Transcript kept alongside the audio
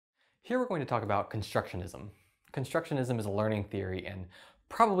Here we're going to talk about constructionism. Constructionism is a learning theory and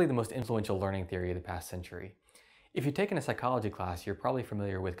probably the most influential learning theory of the past century. If you've taken a psychology class, you're probably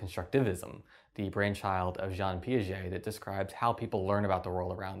familiar with constructivism, the brainchild of Jean Piaget that describes how people learn about the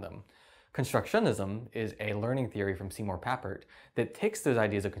world around them. Constructionism is a learning theory from Seymour Papert that takes those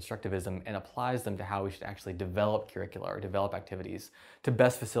ideas of constructivism and applies them to how we should actually develop curricula or develop activities to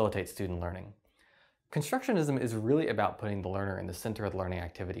best facilitate student learning. Constructionism is really about putting the learner in the center of the learning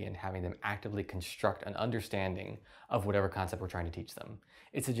activity and having them actively construct an understanding of whatever concept we're trying to teach them.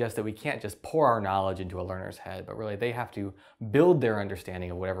 It suggests that we can't just pour our knowledge into a learner's head, but really they have to build their understanding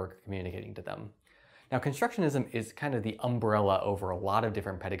of whatever we're communicating to them. Now, constructionism is kind of the umbrella over a lot of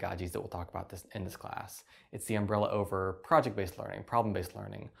different pedagogies that we'll talk about in this class. It's the umbrella over project-based learning, problem-based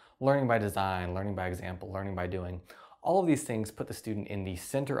learning, learning by design, learning by example, learning by doing. All of these things put the student in the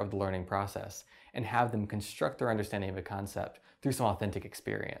center of the learning process and have them construct their understanding of a concept through some authentic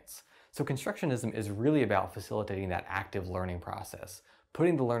experience. So constructionism is really about facilitating that active learning process,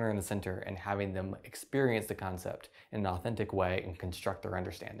 putting the learner in the center and having them experience the concept in an authentic way and construct their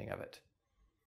understanding of it.